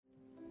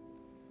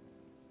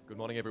Good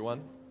morning,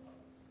 everyone.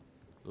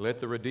 Let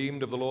the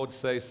redeemed of the Lord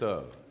say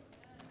so.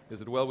 Is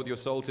it well with your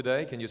soul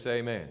today? Can you say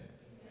amen?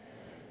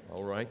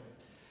 All right.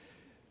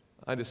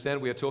 I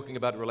understand we are talking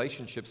about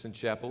relationships in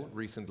chapel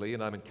recently,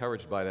 and I'm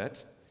encouraged by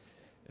that.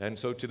 And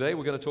so today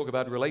we're going to talk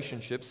about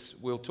relationships.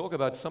 We'll talk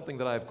about something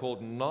that I have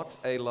called not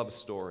a love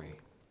story.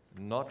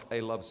 Not a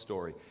love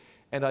story.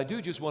 And I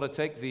do just want to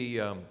take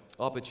the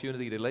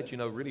opportunity to let you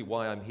know really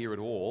why I'm here at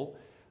all.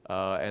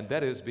 And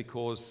that is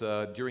because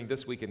during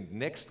this week and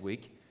next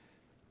week,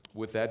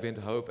 with Advent,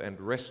 Hope, and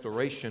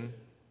Restoration,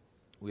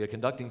 we are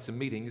conducting some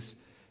meetings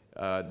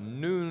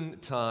noon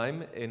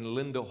time in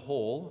Linda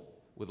Hall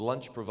with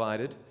lunch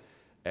provided,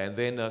 and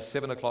then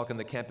 7 o'clock in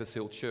the Campus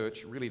Hill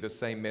Church, really the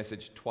same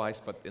message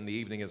twice, but in the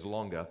evening is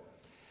longer.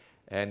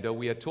 And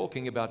we are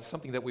talking about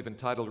something that we've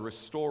entitled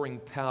Restoring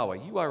Power.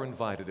 You are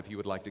invited if you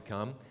would like to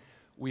come.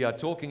 We are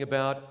talking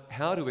about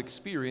how to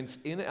experience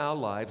in our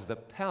lives the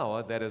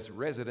power that is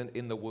resident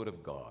in the Word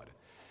of God.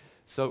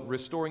 So,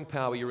 Restoring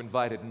Power, you're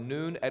invited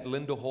noon at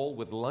Linda Hall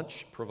with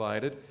lunch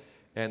provided,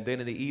 and then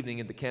in the evening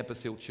at the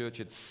Campus Hill Church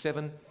at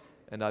 7,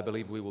 and I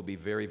believe we will be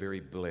very, very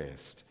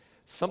blessed.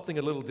 Something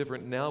a little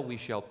different now. We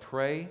shall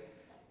pray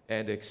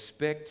and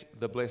expect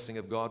the blessing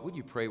of God. Would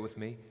you pray with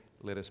me?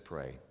 Let us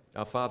pray.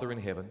 Our Father in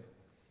heaven,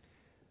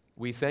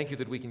 we thank you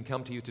that we can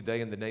come to you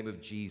today in the name of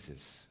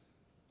Jesus.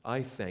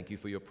 I thank you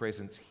for your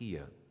presence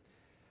here,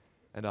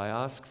 and I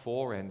ask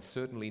for and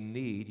certainly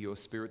need your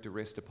Spirit to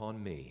rest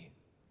upon me.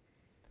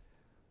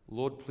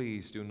 Lord,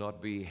 please do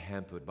not be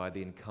hampered by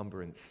the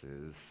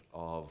encumbrances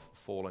of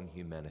fallen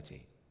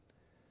humanity.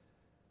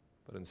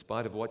 But in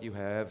spite of what you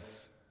have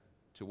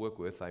to work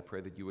with, I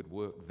pray that you would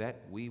work, that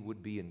we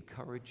would be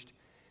encouraged,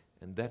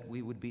 and that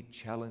we would be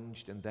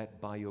challenged, and that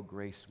by your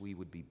grace we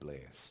would be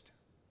blessed.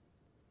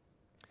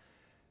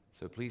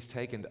 So please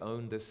take and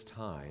own this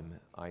time,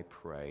 I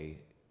pray,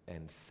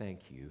 and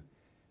thank you.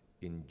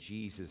 In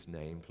Jesus'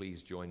 name,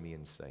 please join me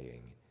in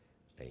saying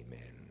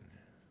amen.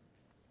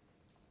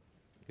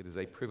 It is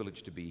a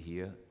privilege to be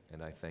here,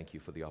 and I thank you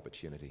for the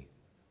opportunity.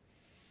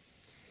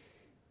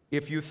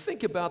 If you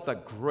think about the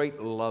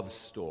great love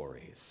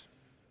stories,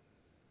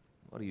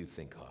 what do you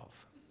think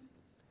of?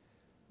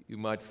 You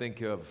might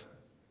think of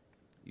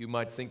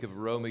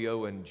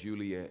Romeo and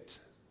Juliet,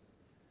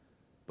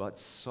 but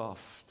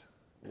soft,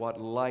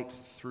 what light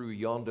through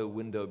yonder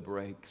window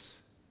breaks.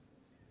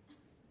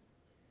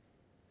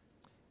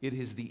 It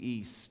is the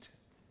east,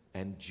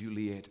 and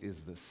Juliet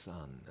is the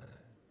sun.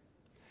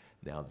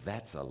 Now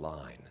that's a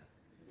line.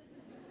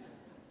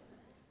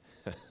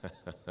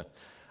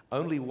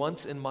 Only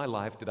once in my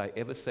life did I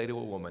ever say to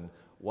a woman,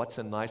 "What's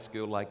a nice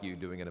girl like you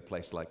doing in a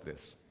place like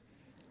this?"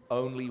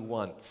 Only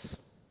once.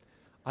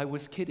 I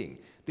was kidding.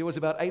 There was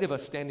about 8 of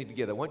us standing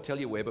together. I won't tell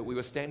you where, but we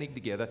were standing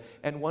together,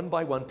 and one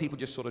by one, people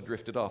just sort of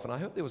drifted off. And I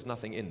hope there was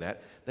nothing in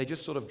that. They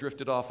just sort of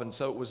drifted off, and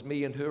so it was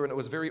me and her, and it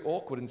was very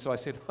awkward. And so I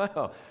said,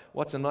 "Wow,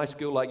 what's a nice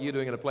girl like you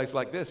doing in a place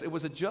like this?" It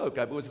was a joke.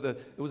 It was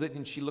it,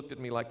 and she looked at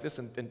me like this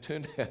and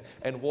turned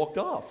and walked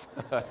off.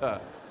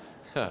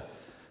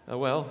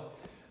 Well,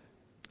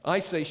 I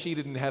say she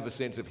didn't have a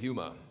sense of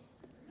humor.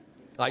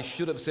 I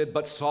should have said,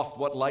 "But soft,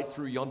 what light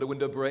through yonder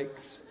window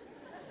breaks?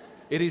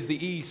 It is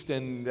the east,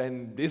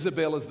 and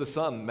Isabel is the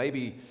sun."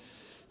 Maybe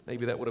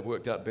that would have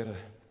worked out better.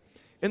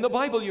 In the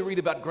Bible, you read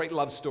about great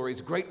love stories,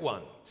 great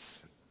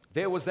ones.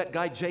 There was that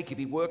guy Jacob.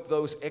 He worked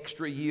those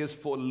extra years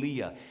for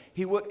Leah.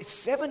 He worked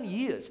 7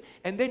 years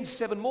and then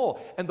 7 more.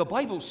 And the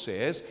Bible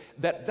says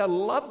that the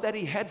love that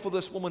he had for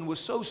this woman was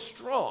so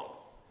strong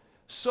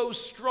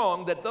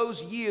that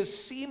those years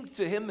seemed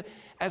to him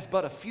as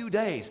but a few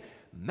days.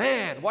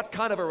 Man, what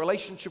kind of a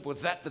relationship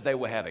was that they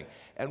were having?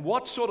 And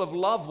what sort of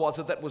love was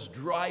it that was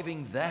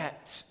driving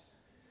that?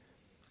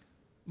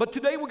 But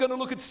today we're going to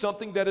look at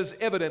something that is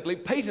evidently,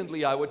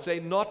 patently, I would say,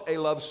 not a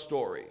love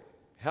story.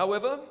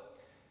 However,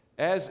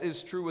 as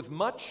is true with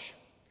much,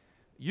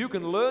 you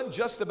can learn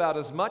just about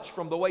as much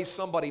from the way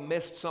somebody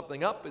messed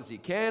something up as you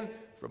can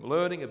from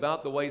learning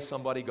about the way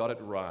somebody got it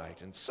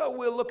right. And so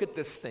we'll look at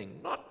this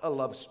thing, not a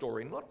love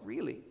story, not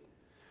really.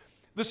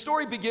 The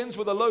story begins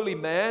with a lowly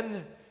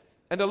man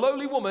and a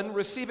lowly woman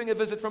receiving a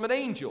visit from an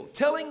angel,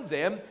 telling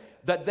them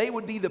that they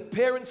would be the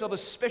parents of a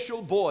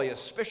special boy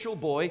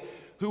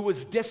who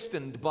was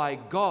destined by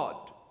God,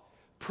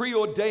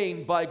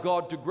 preordained by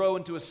God to grow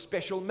into a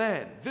special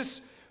man.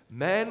 This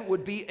man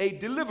would be a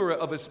deliverer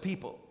of his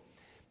people.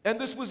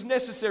 And this was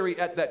necessary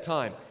at that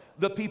time.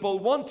 The people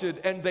wanted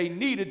and they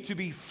needed to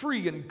be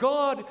free, and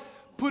God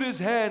put his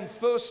hand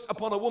first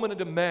upon a woman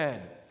and a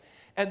man,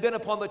 and then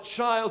upon the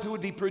child who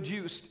would be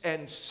produced,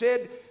 and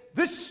said,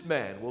 "This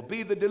man will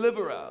be the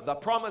deliverer." The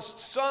promised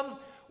son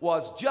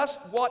was just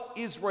what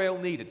Israel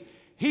needed.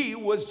 He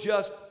was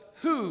just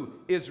who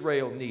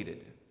Israel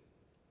needed.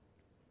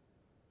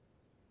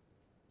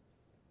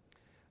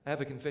 I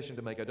have a confession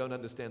to make. I don't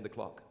understand the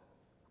clock.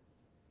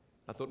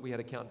 I thought we had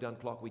a countdown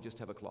clock. We just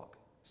have a clock.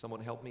 Someone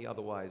help me,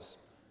 otherwise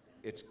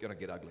it's going to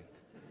get ugly.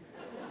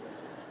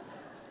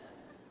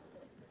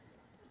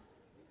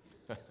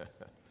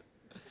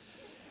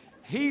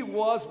 He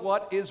was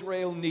what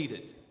Israel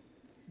needed.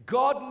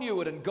 God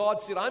knew it, and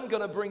God said, I'm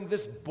going to bring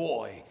this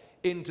boy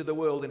into the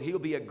world, and he'll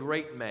be a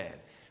great man.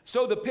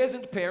 So the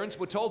peasant parents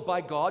were told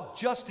by God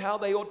just how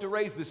they ought to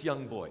raise this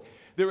young boy.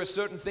 There are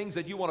certain things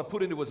that you want to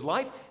put into his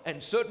life,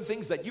 and certain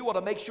things that you want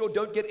to make sure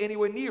don't get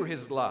anywhere near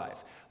his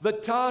life. The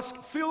task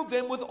filled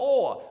them with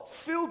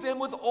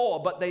awe,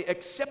 but they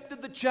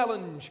accepted the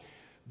challenge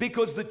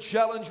because the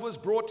challenge was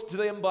brought to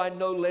them by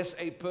no less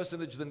a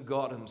personage than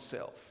God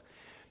himself.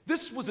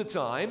 This was a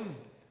time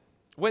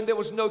when there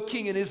was no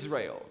king in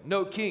Israel,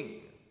 no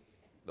king.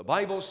 The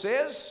Bible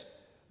says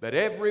that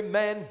every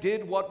man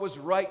did what was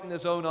right in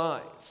his own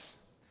eyes.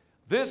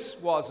 This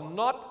was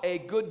not a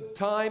good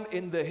time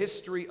in the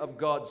history of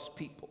God's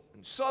people.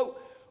 And so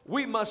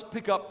we must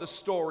pick up the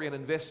story and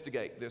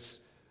investigate this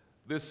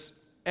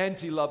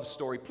anti-love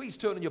story. Please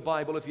turn in your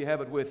Bible, if you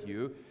have it with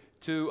you,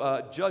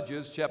 to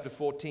Judges chapter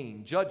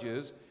 14.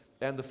 Judges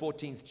and the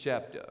 14th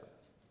chapter.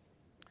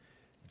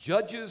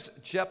 Judges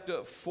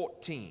chapter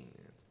 14.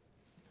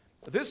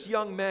 This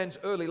young man's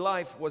early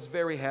life was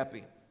very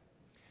happy.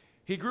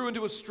 He grew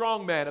into a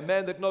strong man, a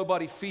man that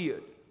nobody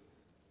feared.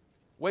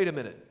 Wait a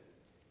minute.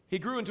 He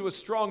grew into a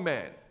strong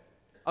man,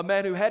 a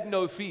man who had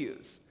no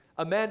fears,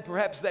 a man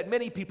perhaps that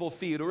many people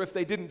feared, or if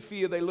they didn't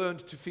fear, they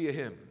learned to fear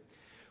him.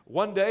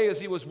 One day, as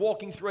he was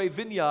walking through a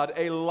vineyard,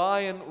 a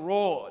lion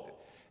roared.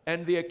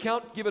 And the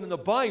account given in the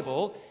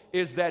Bible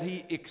is that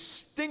he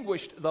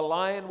extinguished the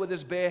lion with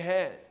his bare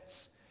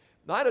hands.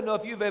 Now, I don't know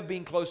if you've ever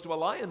been close to a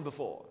lion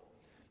before.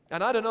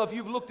 And I don't know if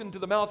you've looked into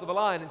the mouth of a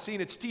lion and seen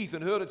its teeth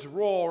and heard its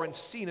roar and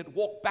seen it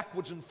walk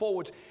backwards and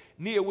forwards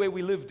near where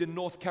we lived in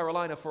North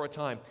Carolina for a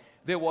time.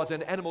 There was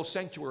an animal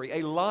sanctuary,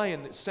 a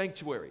lion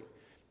sanctuary.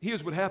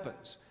 Here's what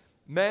happens.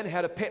 Man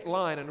had a pet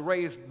lion and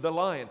raised the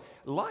lion.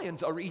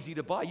 Lions are easy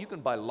to buy. You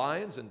can buy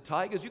lions and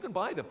tigers. You can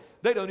buy them.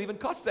 They don't even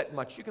cost that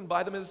much. You can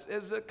buy them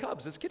as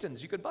cubs, as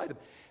kittens. You can buy them.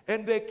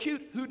 And they're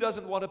cute. Who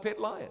doesn't want a pet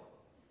lion?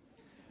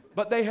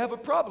 But they have a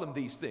problem,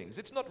 these things.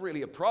 It's not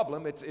really a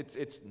problem.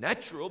 It's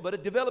natural, but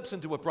it develops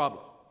into a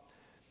problem.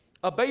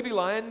 A baby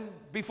lion,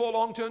 before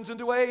long, turns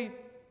into a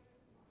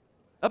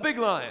big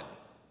lion.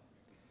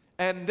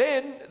 And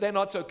then they're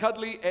not so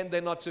cuddly and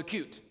they're not so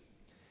cute.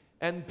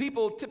 And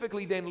people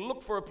typically then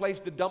look for a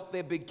place to dump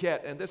their big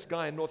cat. And this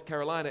guy in North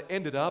Carolina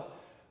ended up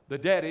the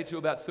daddy to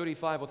about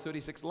 35 or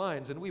 36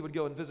 lions, and we would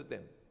go and visit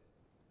them.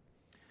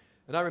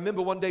 And I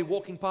remember one day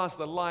walking past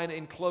the lion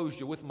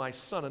enclosure with my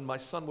son, and my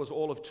son was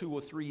all of 2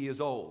 or 3 years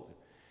old.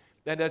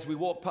 And as we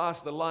walked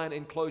past the lion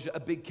enclosure, a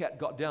big cat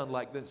got down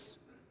like this.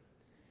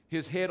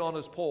 His head on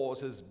his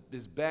paws,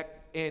 his back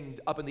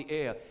end up in the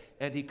air,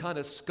 and he kind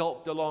of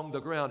skulked along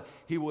the ground.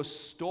 He was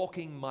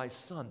stalking my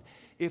son.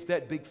 If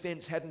that big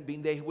fence hadn't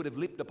been there, he would have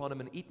leaped upon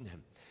him and eaten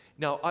him.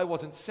 Now, I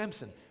wasn't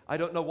Samson. I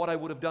don't know what I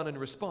would have done in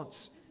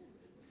response.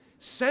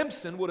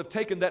 Samson would have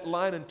taken that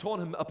lion and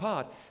torn him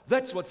apart.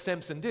 That's what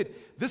Samson did.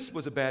 This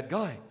was a bad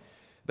guy.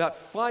 About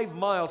 5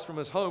 miles from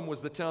his home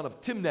was the town of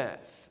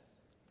Timnath.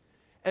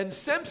 And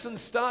Samson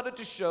started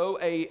to show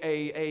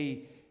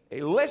a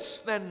less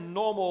than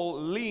normal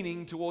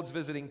leaning towards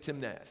visiting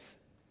Timnath.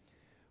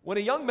 When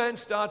a young man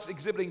starts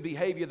exhibiting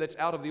behavior that's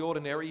out of the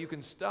ordinary, you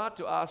can start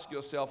to ask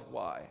yourself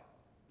why.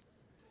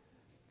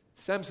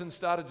 Samson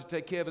started to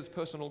take care of his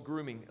personal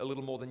grooming a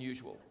little more than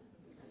usual.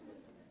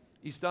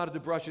 He started to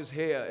brush his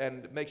hair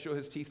and make sure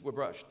his teeth were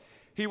brushed.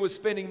 He was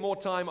spending more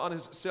time on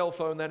his cell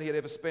phone than he had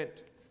ever spent.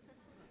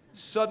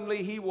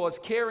 Suddenly, he was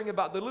caring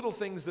about the little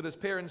things that his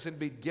parents had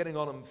been getting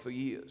on him for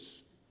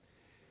years.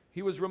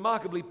 He was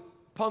remarkably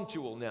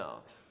punctual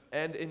now,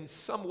 and in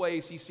some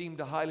ways, he seemed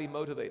highly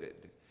motivated.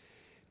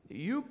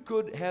 You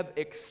could have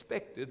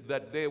expected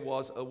that there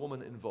was a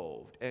woman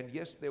involved, and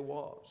yes, there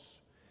was.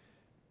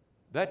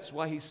 That's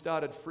why he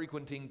started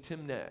frequenting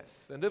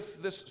Timnath. And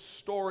if this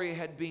story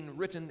had been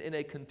written in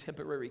a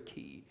contemporary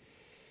key,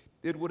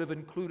 it would have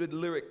included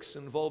lyrics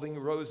involving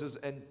roses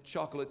and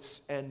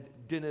chocolates and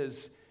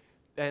dinners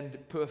and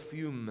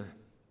perfume.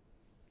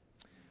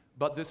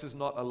 But this is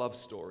not a love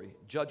story.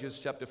 Judges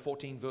chapter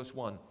 14, verse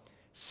 1.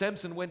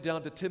 Samson went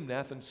down to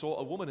Timnath and saw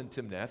a woman in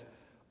Timnath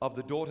of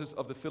the daughters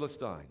of the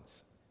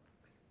Philistines.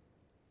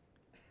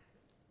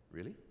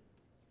 Really?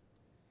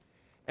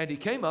 And he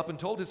came up and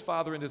told his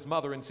father and his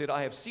mother and said,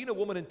 I have seen a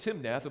woman in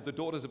Timnath of the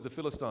daughters of the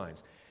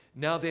Philistines.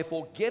 Now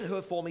therefore get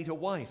her for me to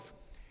wife.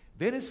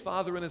 Then his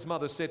father and his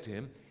mother said to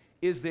him,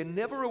 Is there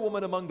never a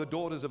woman among the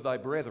daughters of thy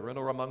brethren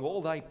or among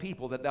all thy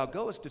people that thou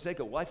goest to take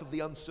a wife of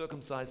the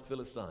uncircumcised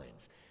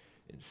Philistines?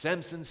 And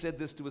Samson said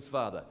this to his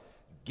father,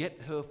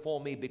 Get her for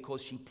me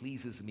because she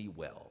pleases me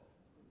well.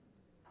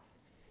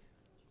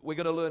 We're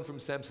going to learn from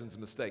Samson's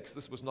mistakes.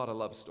 This was not a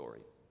love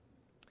story.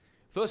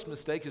 First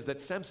mistake is that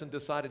Samson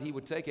decided he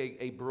would take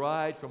a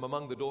bride from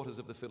among the daughters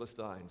of the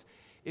Philistines.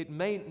 It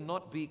may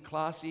not be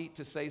classy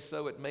to say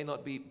so, it may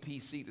not be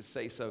PC to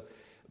say so,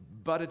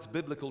 but it's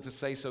biblical to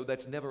say so.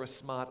 That's never a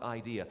smart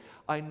idea.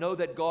 I know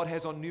that God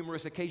has on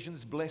numerous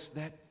occasions blessed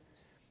that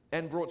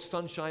and brought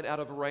sunshine out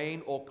of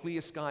rain or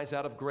clear skies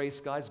out of gray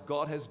skies.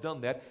 God has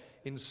done that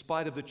in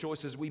spite of the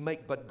choices we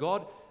make, but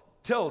God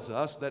tells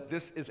us that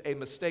this is a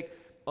mistake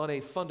on a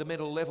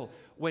fundamental level.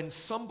 When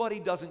somebody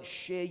doesn't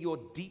share your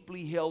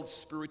deeply held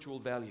spiritual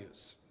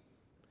values.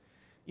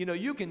 You know,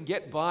 you can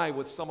get by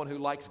with someone who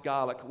likes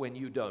garlic when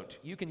you don't.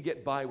 You can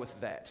get by with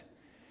that.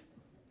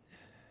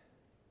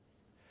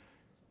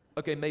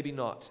 Okay, maybe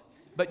not.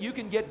 But you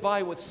can get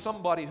by with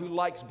somebody who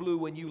likes blue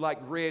when you like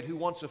red, who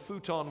wants a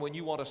futon when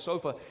you want a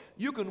sofa.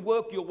 You can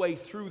work your way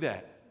through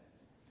that.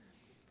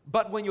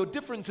 But when your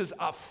differences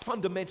are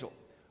fundamental,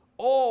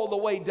 all the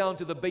way down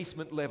to the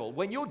basement level,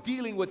 when you're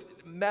dealing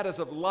with matters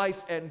of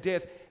life and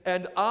death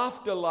and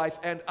afterlife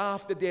and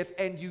after death,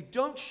 and you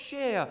don't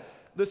share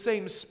the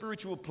same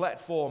spiritual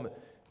platform,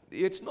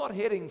 it's not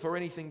heading for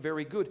anything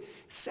very good.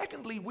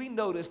 Secondly, we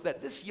notice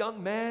that this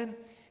young man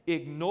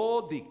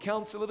ignored the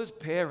counsel of his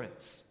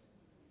parents.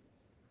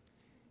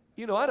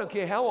 You know, I don't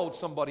care how old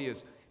somebody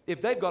is.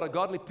 If they've got a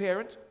godly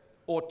parent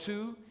or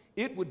two,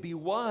 it would be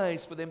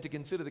wise for them to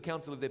consider the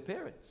counsel of their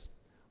parents.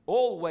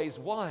 Always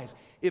wise.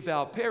 If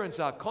our parents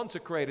are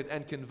consecrated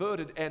and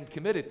converted and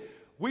committed,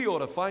 we ought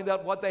to find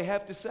out what they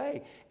have to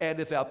say. And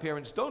if our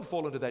parents don't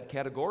fall into that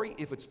category,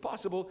 if it's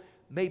possible,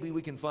 maybe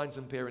we can find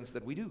some parents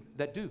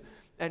that do.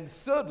 And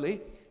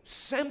thirdly,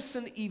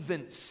 Samson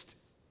evinced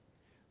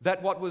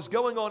that what was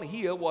going on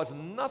here was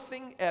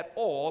nothing at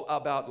all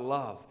about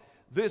love.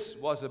 This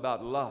was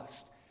about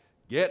lust.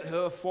 Get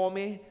her for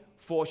me,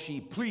 for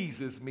she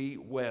pleases me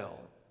well.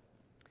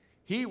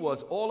 He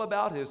was all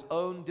about his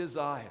own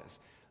desires.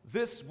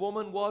 This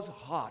woman was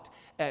hot,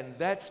 and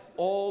that's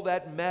all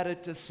that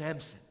mattered to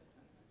Samson.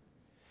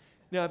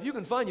 Now, if you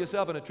can find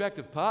yourself an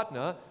attractive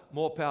partner,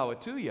 more power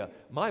to you.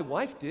 My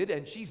wife did,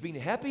 and she's been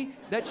happy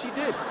that she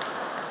did.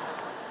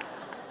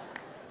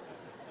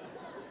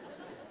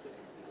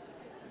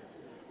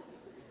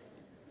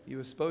 You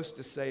were supposed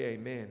to say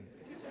amen.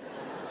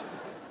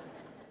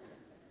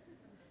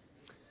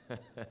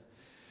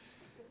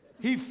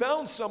 He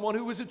found someone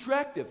who was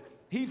attractive.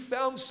 He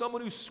found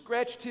someone who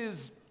scratched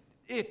his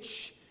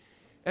itch.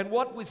 And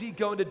what was he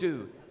going to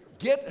do?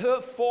 Get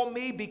her for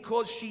me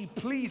because she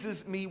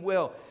pleases me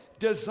well.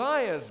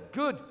 Desire's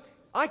good.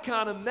 I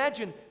can't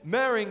imagine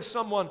marrying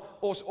someone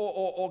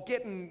or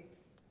getting,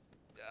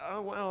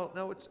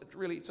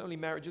 it's only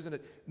marriage, isn't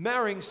it?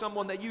 Marrying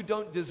someone that you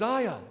don't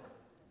desire.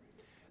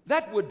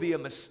 That would be a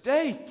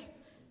mistake.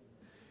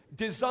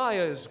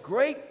 Desire is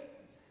great.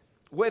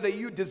 Whether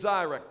you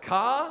desire a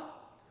car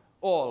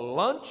or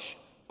lunch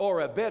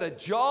or a better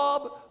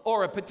job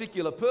or a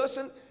particular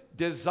person,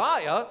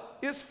 desire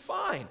is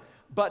fine.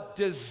 But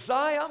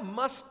desire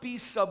must be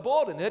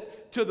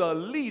subordinate to the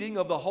leading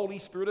of the Holy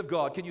Spirit of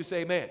God. Can you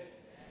say amen?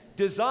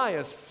 Desire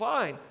is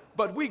fine,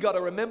 but we got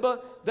to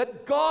remember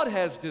that God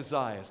has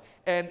desires.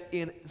 And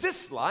in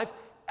this life,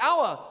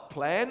 our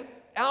plan,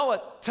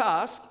 our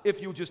task,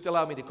 if you'll just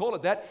allow me to call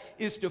it that,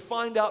 is to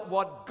find out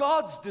what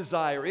God's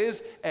desire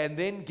is and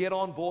then get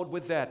on board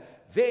with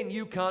that. Then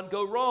you can't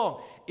go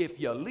wrong. If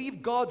you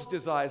leave God's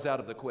desires out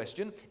of the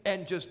question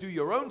and just do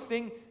your own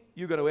thing,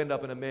 you're going to end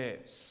up in a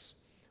mess.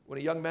 When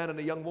a young man and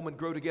a young woman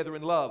grow together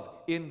in the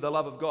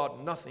love of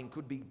God, nothing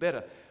could be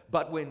better.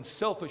 But when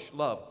selfish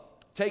love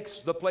takes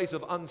the place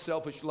of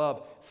unselfish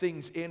love,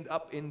 things end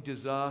up in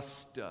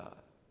disaster.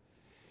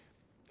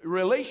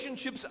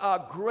 Relationships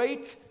are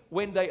great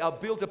when they are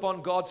built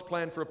upon God's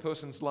plan for a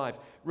person's life.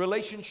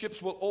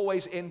 Relationships will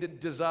always end in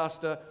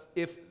disaster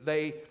if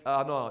they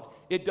are not.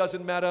 It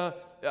doesn't matter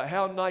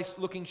how nice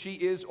looking she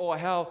is or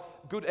how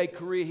good a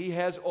career he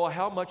has or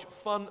how much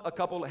fun a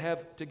couple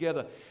have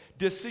together.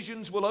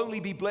 Decisions will only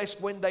be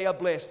blessed when they are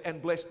blessed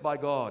and blessed by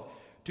God.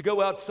 To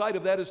go outside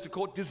of that is to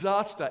court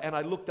disaster, and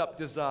I looked up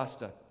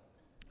disaster.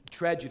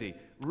 Tragedy,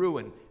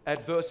 ruin,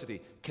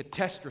 adversity,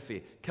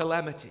 catastrophe,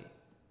 calamity.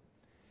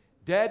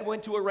 Dad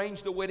went to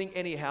arrange the wedding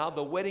anyhow.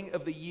 The wedding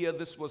of the year,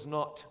 this was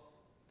not.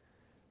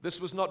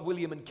 This was not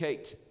William and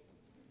Kate.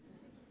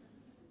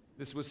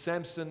 This was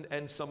Samson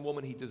and some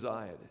woman he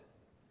desired.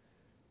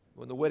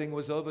 When the wedding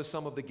was over,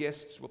 some of the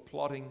guests were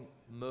plotting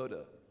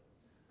murder.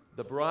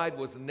 The bride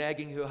was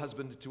nagging her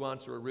husband to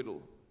answer a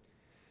riddle.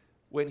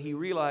 When he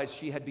realized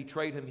she had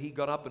betrayed him, he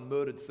got up and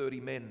murdered 30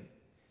 men.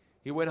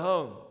 He went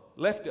home,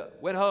 left her,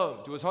 went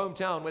home to his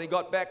hometown. When he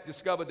got back,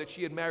 discovered that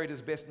she had married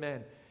his best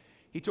man.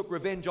 He took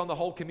revenge on the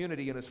whole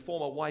community, and his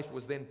former wife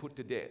was then put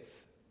to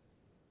death.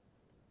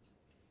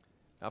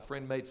 Our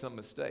friend made some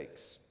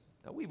mistakes.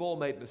 Now, we've all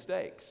made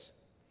mistakes.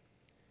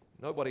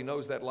 Nobody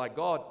knows that like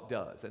God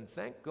does. And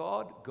thank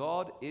God,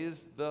 God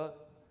is the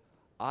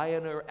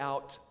ironer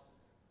out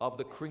of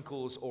the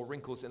crinkles or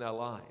wrinkles in our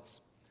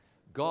lives.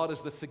 God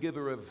is the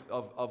forgiver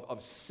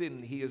of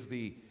sin. He is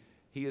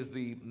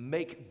the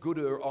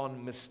make-gooder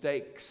on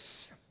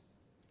mistakes.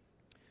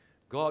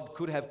 God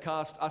could have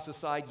cast us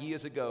aside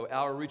years ago.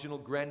 Our original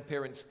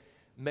grandparents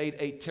made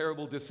a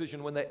terrible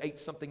decision when they ate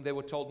something they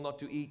were told not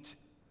to eat.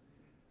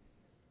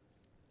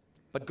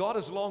 But God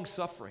is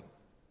long-suffering.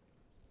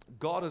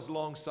 God is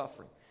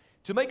long-suffering.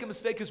 To make a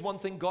mistake is one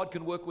thing. God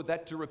can work with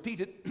that. To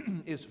repeat it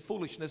is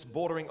foolishness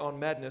bordering on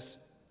madness.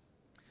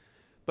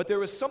 But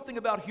there is something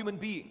about human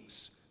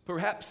beings.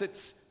 Perhaps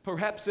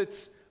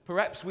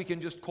we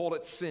can just call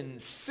it sin.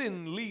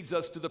 Sin leads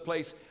us to the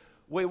place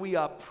where we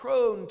are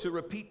prone to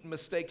repeat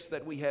mistakes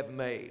that we have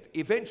made.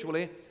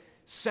 Eventually,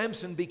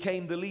 Samson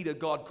became the leader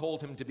God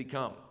called him to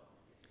become.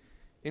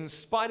 In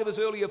spite of his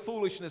earlier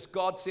foolishness,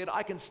 God said,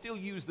 I can still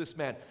use this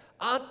man.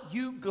 Aren't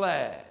you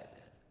glad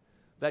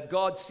that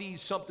God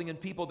sees something in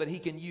people that he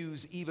can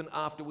use even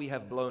after we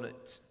have blown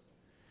it?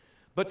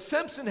 But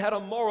Samson had a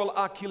moral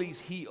Achilles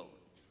heel.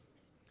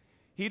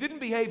 He didn't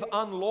behave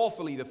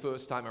unlawfully the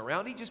first time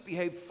around. He just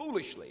behaved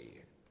foolishly.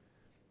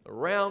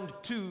 Round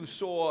 2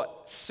 saw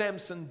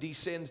Samson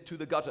descend to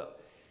the gutter.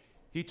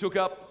 He took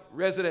up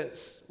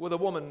residence with a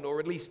woman,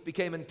 or at least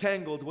became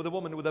entangled with a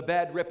woman with a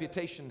bad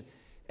reputation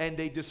and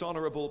a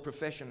dishonorable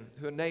profession.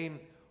 Her name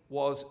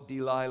was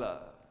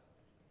Delilah.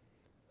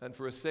 And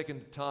for a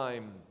second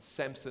time,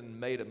 Samson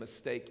made a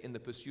mistake in the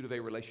pursuit of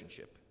a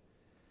relationship.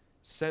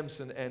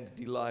 Samson and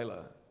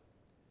Delilah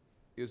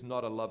is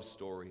not a love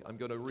story. I'm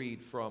going to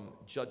read from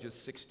Judges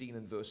 16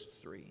 and verse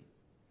 3.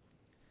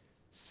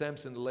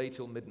 Samson lay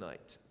till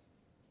midnight,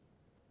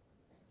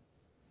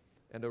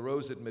 and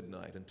arose at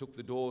midnight, and took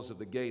the doors of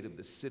the gate of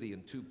the city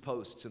and 2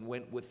 posts, and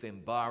went with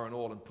them, bar and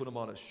all, and put them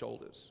on his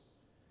shoulders,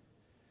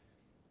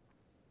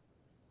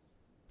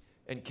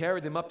 and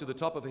carried them up to the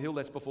top of a hill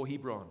that's before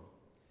Hebron.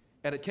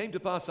 And it came to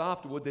pass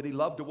afterward that he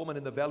loved a woman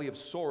in the valley of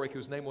Sorek,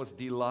 whose name was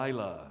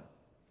Delilah.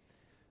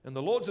 And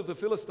the lords of the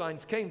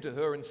Philistines came to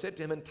her and said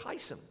to him,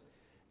 entice him,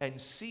 and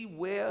see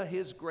where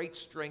his great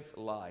strength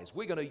lies.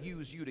 We're going to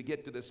use you to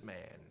get to this man.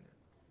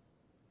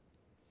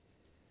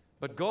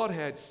 But God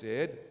had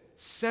said,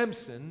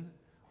 Samson,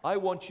 I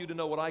want you to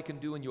know what I can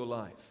do in your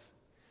life.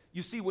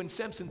 You see, when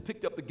Samson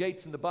picked up the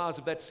gates and the bars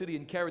of that city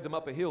and carried them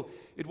up a hill,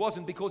 it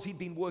wasn't because he'd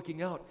been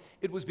working out.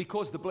 It was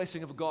because the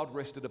blessing of God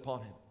rested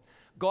upon him.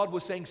 God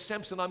was saying,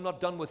 Samson, I'm not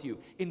done with you.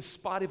 In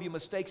spite of your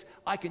mistakes,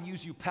 I can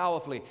use you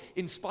powerfully.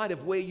 In spite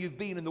of where you've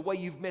been and the way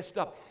you've messed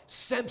up,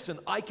 Samson,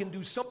 I can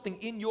do something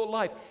in your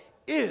life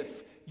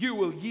if you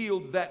will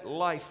yield that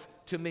life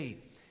to me.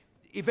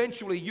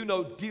 Eventually,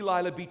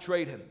 Delilah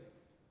betrayed him.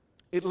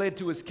 It led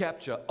to his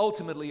capture.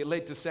 Ultimately, it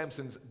led to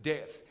Samson's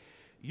death.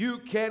 You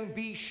can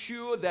be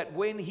sure that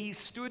when he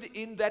stood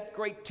in that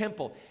great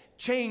temple,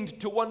 chained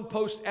to one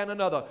post and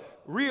another,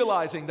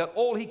 realizing that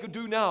all he could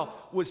do now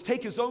was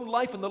take his own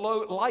life and the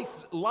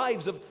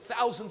lives of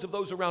thousands of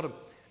those around him,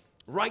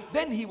 right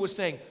then he was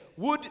saying,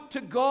 would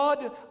to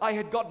God I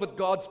had got with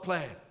God's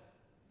plan.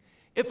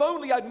 If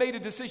only I'd made a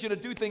decision to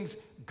do things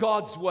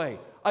God's way,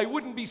 I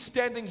wouldn't be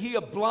standing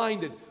here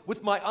blinded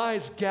with my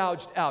eyes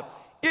gouged out.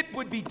 It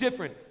would be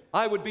different.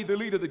 I would be the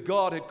leader that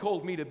God had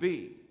called me to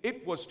be.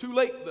 It was too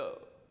late, though.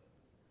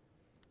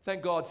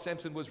 Thank God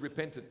Samson was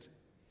repentant.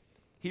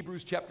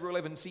 Hebrews chapter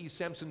 11 sees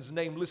Samson's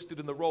name listed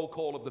in the roll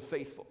call of the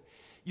faithful.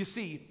 You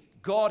see,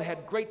 God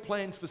had great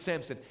plans for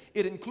Samson.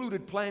 It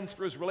included plans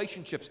for his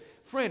relationships.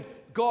 Friend,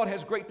 God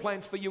has great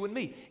plans for you and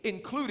me,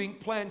 including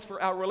plans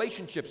for our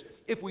relationships.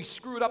 If we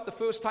screw it up the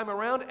first time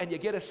around and you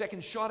get a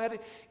second shot at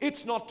it,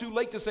 it's not too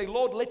late to say,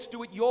 Lord, let's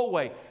do it your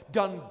way.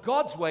 Done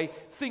God's way,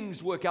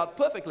 things work out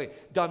perfectly.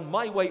 Done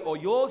my way or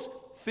yours,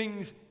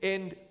 things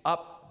end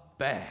up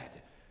bad.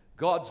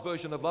 God's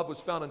version of love was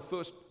found in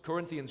 1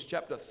 Corinthians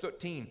chapter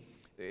 13.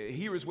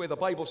 Here is where the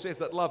Bible says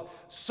that love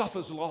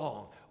suffers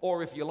long,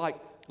 or if you like,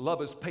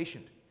 love is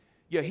patient.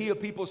 You hear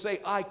people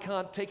say, I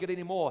can't take it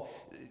anymore.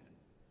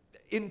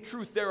 In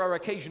truth, there are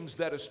occasions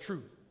that is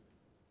true.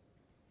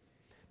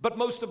 But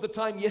most of the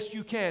time, yes,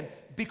 you can,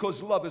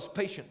 because love is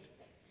patient.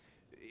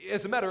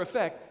 As a matter of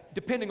fact,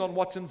 depending on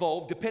what's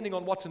involved,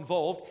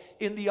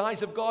 in the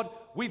eyes of God,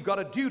 we've got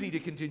a duty to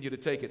continue to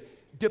take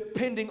it,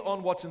 depending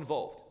on what's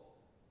involved.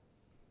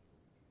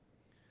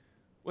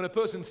 When a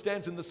person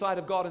stands in the sight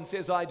of God and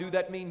says, I do,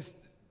 that means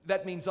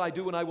I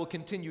do and I will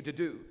continue to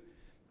do.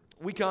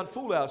 We can't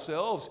fool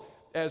ourselves.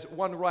 As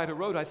one writer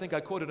wrote, I think I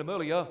quoted him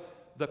earlier,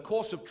 the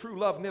course of true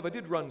love never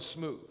did run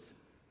smooth.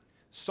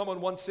 Someone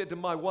once said to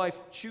my wife,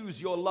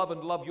 choose your love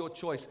and love your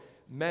choice.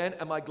 Man,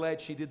 am I glad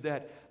she did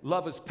that.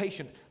 Love is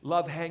patient.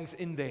 Love hangs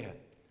in there.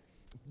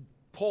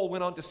 Paul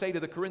went on to say to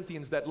the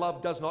Corinthians that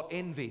love does not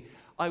envy.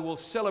 I will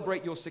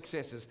celebrate your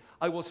successes.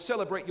 I will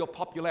celebrate your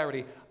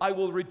popularity. I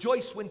will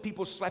rejoice when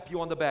people slap you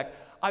on the back.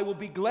 I will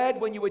be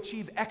glad when you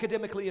achieve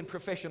academically and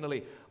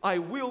professionally. I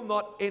will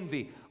not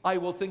envy. I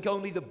will think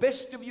only the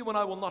best of you, and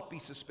I will not be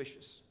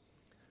suspicious.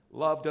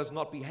 Love does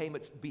not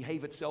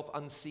behave itself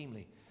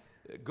unseemly.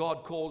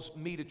 God calls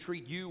me to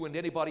treat you and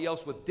anybody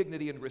else with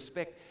dignity and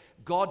respect.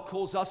 God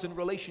calls us in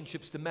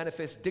relationships to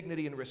manifest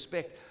dignity and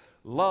respect.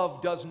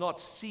 Love does not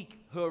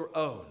seek her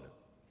own.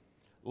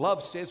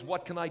 Love says,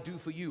 what can I do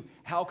for you?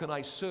 How can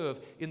I serve?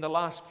 In the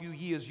last few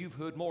years, you've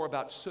heard more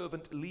about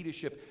servant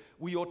leadership.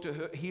 We ought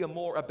to hear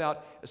more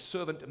about a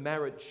servant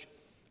marriage.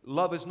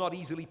 Love is not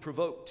easily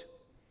provoked.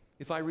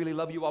 If I really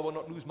love you, I will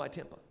not lose my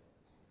temper.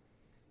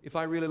 If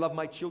I really love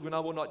my children, I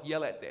will not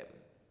yell at them.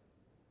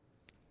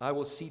 I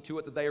will see to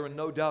it that they are in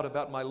no doubt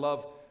about my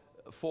love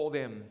for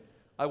them.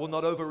 I will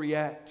not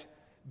overreact.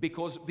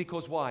 Because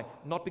why?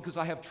 Not because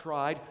I have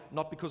tried,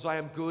 not because I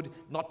am good,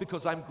 not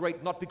because I'm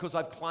great, not because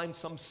I've climbed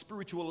some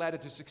spiritual ladder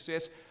to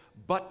success,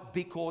 but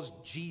because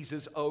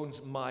Jesus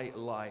owns my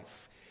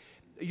life.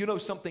 You know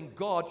something?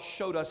 God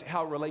showed us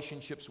how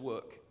relationships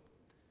work.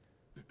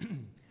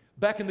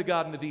 Back in the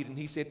Garden of Eden,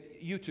 he said,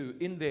 you two,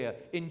 in there,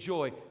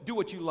 enjoy, do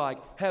what you like,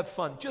 have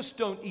fun. Just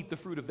don't eat the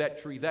fruit of that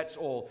tree, that's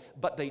all.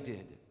 But they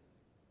did.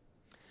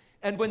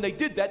 And when they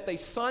did that, they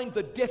signed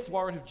the death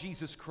warrant of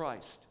Jesus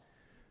Christ.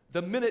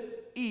 The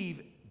minute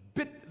Eve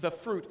bit the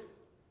fruit,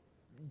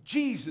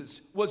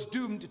 Jesus was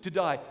doomed to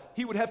die.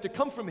 He would have to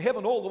come from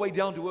heaven all the way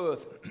down to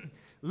earth,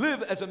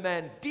 live as a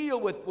man, deal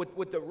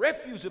with the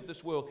refuse of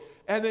this world,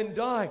 and then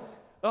die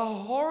a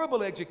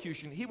horrible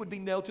execution. He would be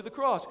nailed to the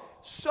cross.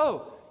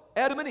 So,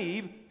 Adam and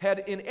Eve had,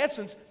 in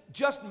essence,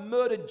 just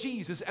murdered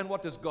Jesus, and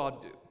what does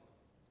God do?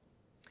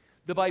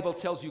 The Bible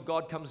tells you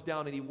God comes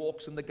down and he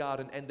walks in the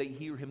garden, and they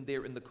hear him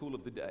there in the cool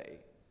of the day.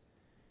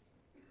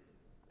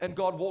 And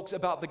God walks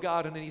about the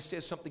garden and he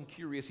says something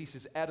curious. He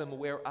says, Adam,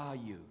 where are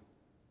you?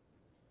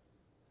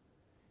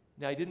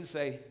 Now, he didn't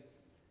say,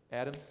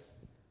 Adam,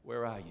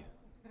 where are you?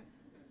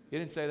 He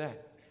didn't say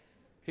that.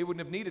 He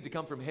wouldn't have needed to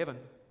come from heaven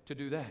to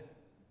do that.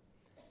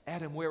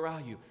 Adam, where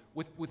are you?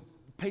 With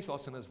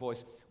pathos in his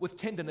voice, with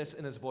tenderness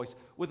in his voice,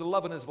 with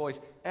love in his voice.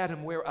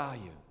 Adam, where are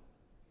you?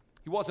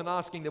 He wasn't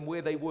asking them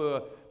where they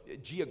were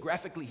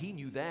geographically. He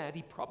knew that.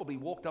 He probably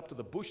walked up to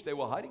the bush they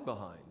were hiding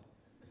behind.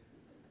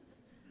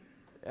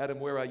 Adam,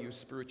 where are you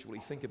spiritually?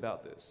 Think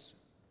about this.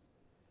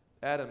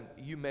 Adam,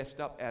 you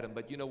messed up, Adam,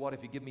 but you know what?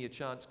 If you give me a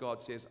chance,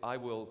 God says, I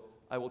will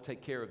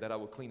take care of that. I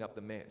will clean up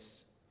the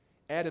mess.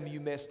 Adam,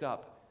 you messed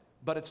up,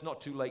 but it's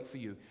not too late for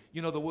you.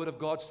 You know, the Word of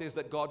God says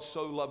that God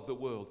so loved the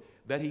world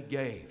that he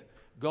gave.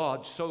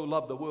 God so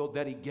loved the world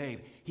that he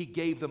gave. He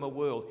gave them a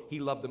world. He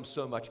loved them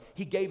so much.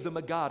 He gave them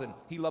a garden.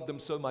 He loved them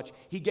so much.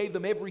 He gave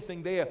them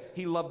everything there.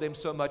 He loved them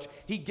so much.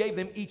 He gave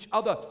them each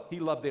other.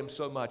 He loved them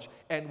so much.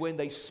 And when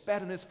they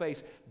spat in his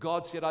face,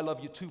 God said, I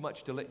love you too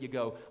much to let you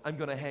go. I'm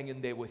going to hang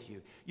in there with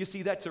you. You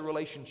see, that's a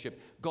relationship.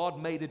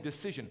 God made a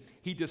decision.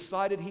 He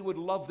decided he would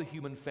love the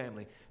human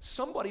family.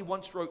 Somebody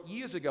once wrote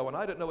years ago, and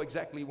I don't know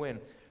exactly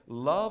when,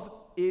 love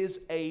is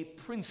a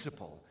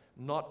principle,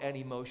 not an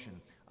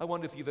emotion. I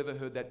wonder if you've ever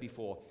heard that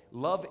before.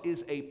 Love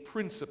is a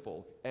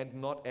principle and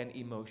not an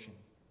emotion.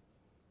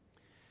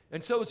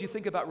 And so as you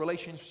think about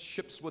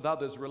relationships with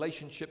others,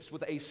 relationships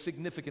with a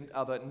significant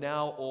other,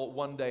 now or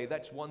one day,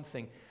 that's one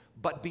thing.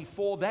 But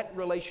before that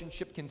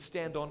relationship can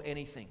stand on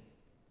anything,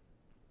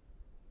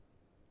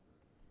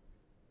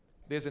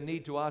 there's a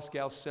need to ask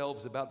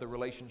ourselves about the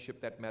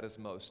relationship that matters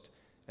most,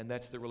 and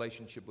that's the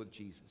relationship with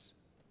Jesus.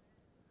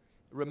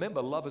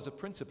 Remember, love is a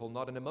principle,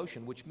 not an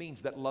emotion, which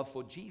means that love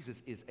for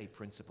Jesus is a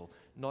principle,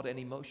 not an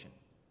emotion.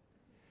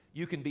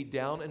 You can be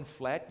down and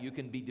flat, you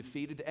can be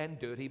defeated and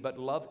dirty, but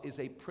love is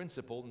a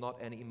principle,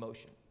 not an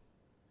emotion.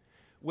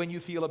 When you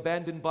feel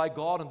abandoned by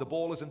God and the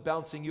ball isn't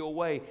bouncing your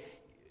way,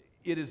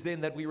 it is then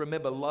that we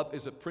remember love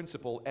is a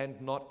principle and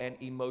not an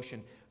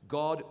emotion.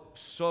 God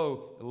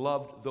so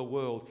loved the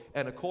world,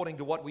 and according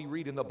to what we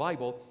read in the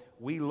Bible,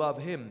 we love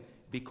him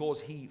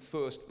because he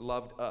first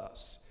loved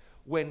us.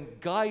 When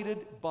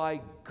guided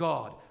by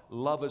God,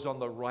 love is on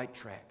the right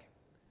track.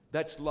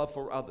 That's love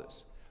for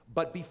others.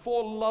 But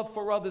before love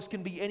for others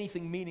can be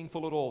anything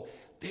meaningful at all,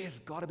 there's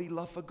got to be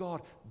love for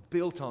God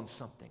built on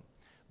something,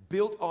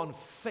 built on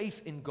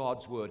faith in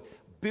God's word,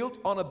 built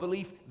on a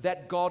belief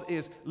that God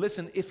is.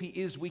 Listen, if he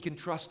is, we can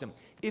trust him.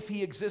 If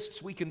he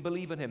exists, we can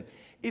believe in him.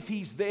 If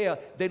he's there,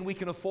 then we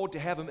can afford to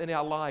have him in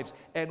our lives.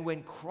 And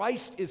when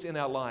Christ is in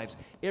our lives,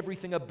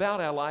 everything about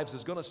our lives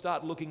is going to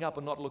start looking up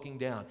and not looking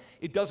down.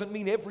 It doesn't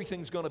mean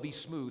everything's going to be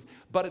smooth,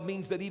 but it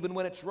means that even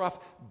when it's rough,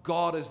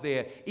 God is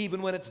there.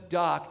 Even when it's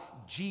dark,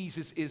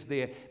 Jesus is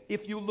there.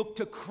 If you look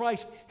to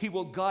Christ, he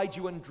will guide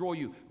you and draw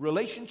you.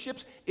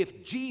 Relationships,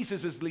 if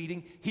Jesus is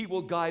leading, he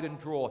will guide and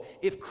draw.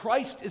 If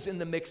Christ is in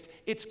the mix,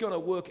 it's going to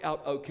work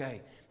out okay.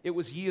 It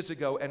was years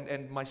ago,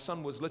 and my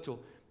son was little.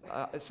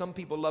 Some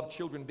people love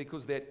children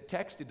because they're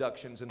tax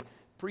deductions, and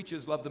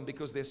preachers love them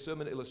because they're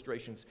sermon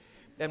illustrations.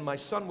 And my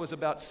son was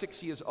about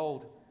 6 years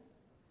old.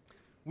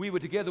 We were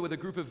together with a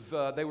group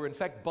of, they were in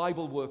fact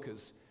Bible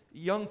workers,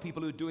 young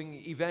people who are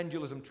doing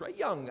evangelism,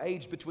 young,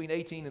 aged between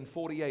 18 and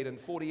 48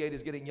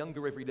 is getting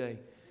younger every day.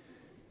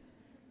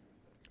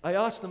 I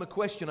asked them a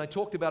question. I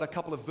talked about a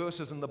couple of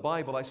verses in the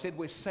Bible. I said,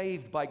 we're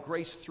saved by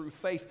grace through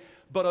faith,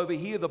 but over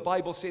here the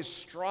Bible says,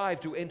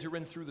 strive to enter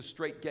in through the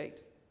straight gate.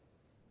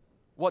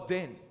 What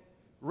then?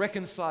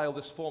 Reconcile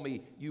this for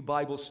me, you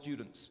Bible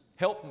students.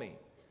 Help me.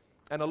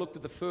 And I looked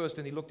at the first,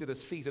 and he looked at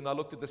his feet, and I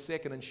looked at the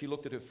second, and she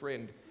looked at her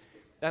friend.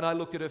 And I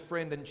looked at her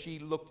friend, and she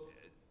looked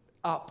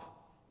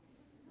up.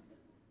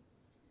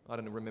 I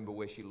don't remember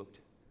where she looked.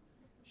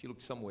 She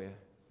looked somewhere.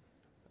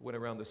 Went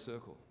around the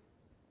circle.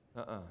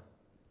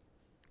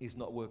 He's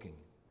not working.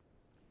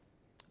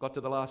 Got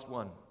to the last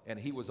one, and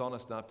he was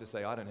honest enough to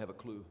say, I don't have a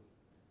clue.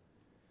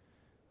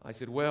 I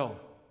said, well,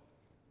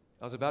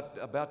 I was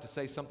about to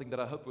say something that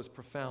I hoped was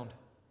profound,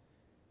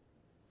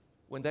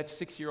 when that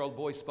 6-year-old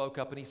boy spoke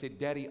up and he said,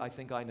 Daddy, I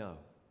think I know.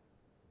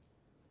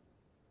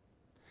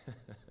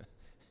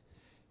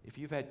 If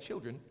you've had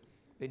children,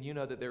 then you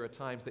know that there are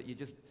times that you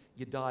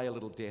die a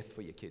little death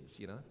for your kids,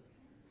 you know.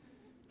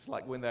 It's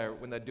like when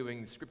they're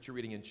doing scripture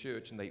reading in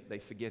church and they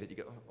forget it. You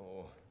go,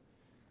 oh.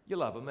 You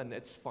love them and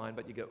it's fine,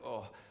 but you go,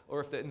 oh.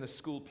 Or if they're in the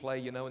school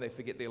play, and they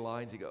forget their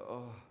lines, you go,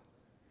 oh.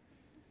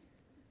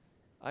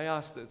 I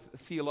asked a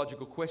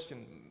theological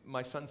question.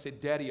 My son said,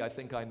 Daddy, I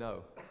think I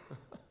know.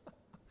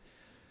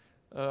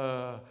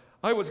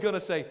 I was going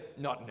to say,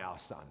 not now,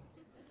 son.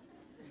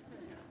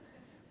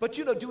 But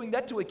doing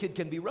that to a kid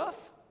can be rough.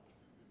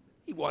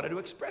 He wanted to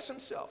express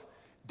himself.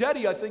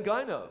 Daddy, I think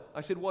I know. I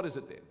said, what is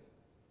it then?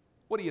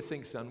 What do you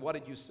think, son? What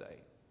did you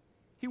say?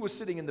 He was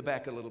sitting in the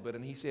back a little bit,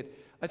 and he said,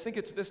 I think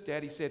it's this,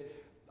 Dad. He said,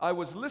 I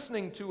was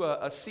listening to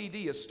a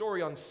CD, a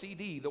story on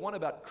CD, the one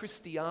about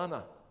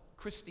Christiana.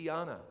 I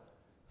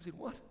said,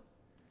 what?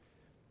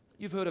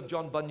 You've heard of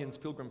John Bunyan's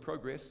Pilgrim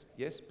Progress?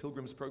 Yes,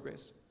 Pilgrim's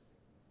Progress.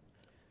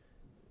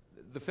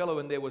 The fellow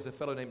in there was a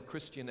fellow named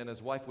Christian, and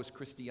his wife was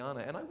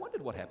Christiana, and I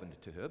wondered what happened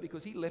to her,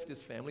 because he left his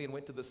family and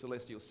went to the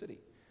celestial city.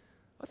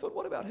 I thought,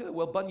 what about her?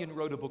 Well, Bunyan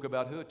wrote a book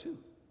about her too.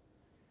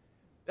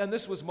 And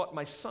this was what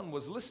my son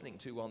was listening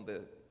to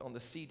on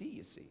the CD,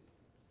 you see.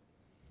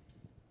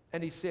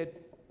 And he said,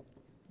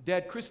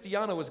 Dad,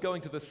 Christiana was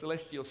going to the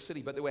celestial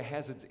city, but there were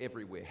hazards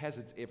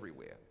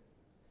everywhere.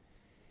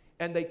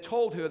 And they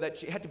told her that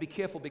she had to be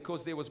careful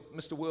because there was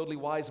Mr. Worldly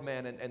Wise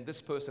Man and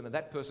this person and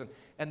that person,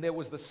 and there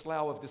was the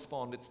Slough of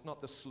Despond. It's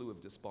not the Slough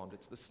of Despond,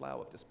 it's the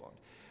Slough of Despond.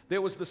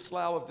 There was the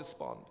Slough of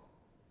Despond.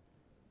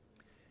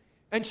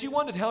 And she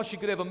wondered how she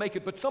could ever make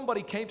it, but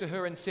somebody came to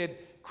her and said,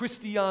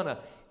 Christiana,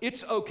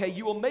 it's okay,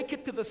 you will make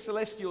it to the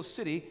celestial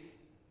city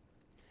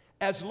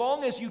as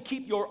long as you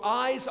keep your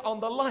eyes on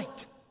the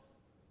light.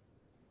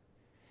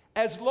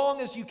 As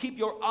long as you keep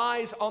your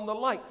eyes on the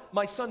light.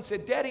 My son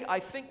said, Daddy, I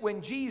think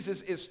when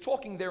Jesus is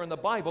talking there in the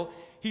Bible,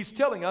 he's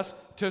telling us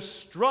to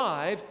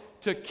strive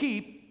to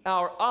keep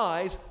our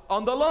eyes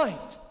on the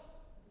light.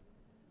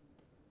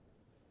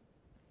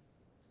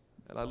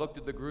 And I looked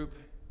at the group,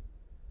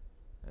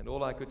 and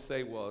all I could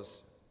say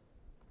was,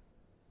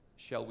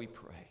 shall we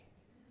pray?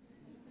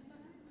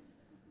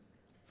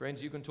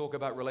 Friends, you can talk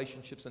about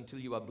relationships until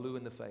you are blue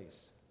in the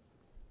face.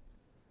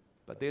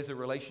 But there's a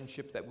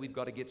relationship that we've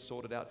got to get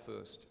sorted out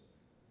first.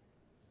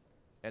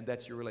 And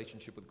that's your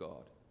relationship with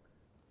God.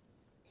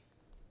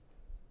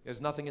 There's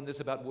nothing in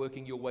this about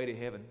working your way to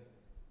heaven.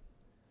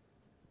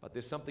 But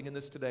there's something in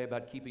this today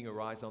about keeping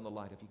your eyes on the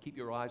light. If you keep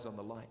your eyes on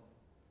the light,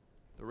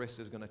 the rest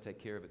is going to take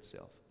care of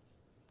itself.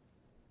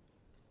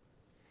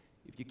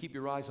 If you keep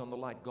your eyes on the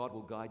light, God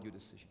will guide your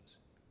decisions.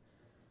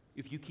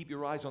 If you keep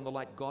your eyes on the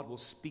light, God will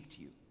speak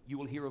to you. You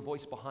will hear a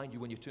voice behind you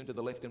when you turn to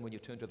the left and when you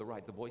turn to the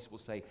right. The voice will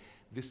say,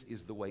 this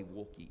is the way,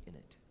 walk ye in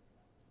it.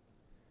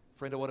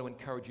 Friend, I want to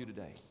encourage you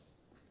today.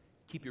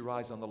 Keep your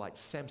eyes on the light.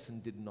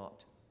 Samson did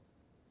not.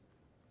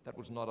 That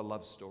was not a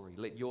love story.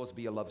 Let yours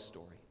be a love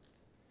story.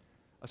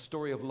 A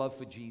story of love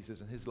for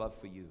Jesus and his love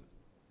for you.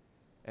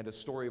 And a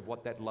story of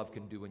what that love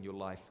can do in your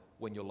life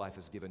when your life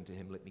is given to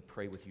him. Let me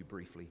pray with you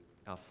briefly.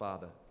 Our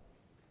Father,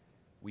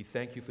 we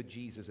thank you for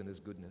Jesus and his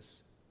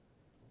goodness.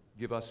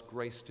 Give us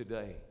grace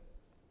today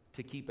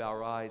to keep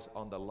our eyes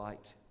on the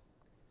light.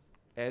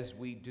 As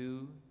we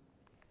do,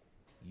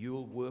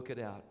 you'll work it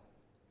out.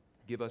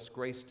 Give us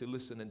grace to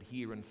listen and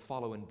hear and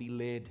follow and be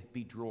led,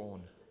 be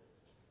drawn.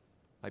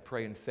 I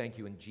pray and thank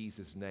you in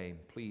Jesus' name.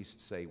 Please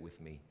say with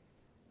me,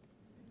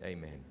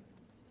 amen.